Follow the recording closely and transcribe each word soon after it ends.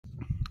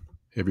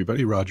Hey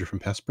everybody, Roger from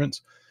Pest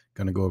Prints.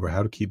 Going to go over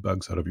how to keep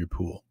bugs out of your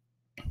pool.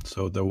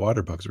 So the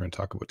water bugs we're going to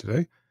talk about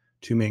today,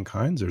 two main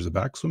kinds. There's the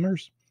back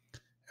swimmers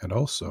and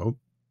also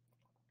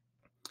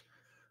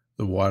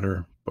the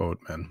water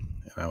boatmen.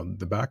 Now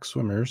the back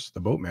swimmers, the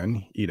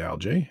boatmen eat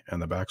algae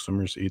and the back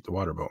swimmers eat the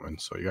water boatmen.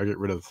 So you got to get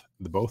rid of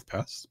the both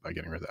pests by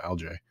getting rid of the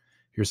algae.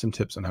 Here's some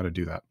tips on how to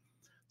do that.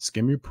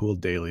 Skim your pool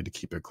daily to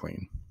keep it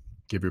clean.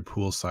 Give your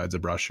pool sides a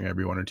brushing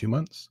every 1 or 2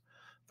 months.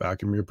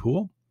 Vacuum your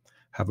pool.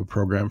 Have a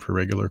program for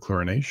regular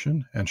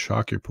chlorination and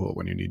shock your pool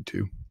when you need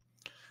to.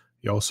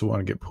 You also want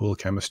to get pool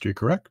chemistry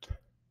correct.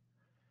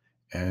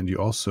 And you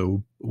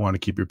also want to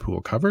keep your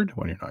pool covered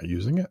when you're not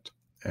using it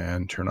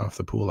and turn off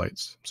the pool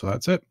lights. So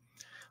that's it.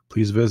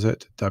 Please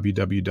visit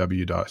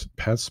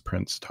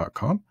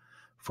www.pestprints.com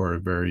for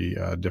very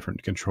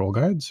different control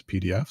guides,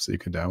 PDFs that you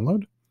can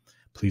download.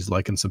 Please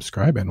like and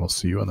subscribe, and we'll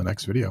see you on the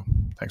next video.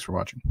 Thanks for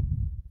watching.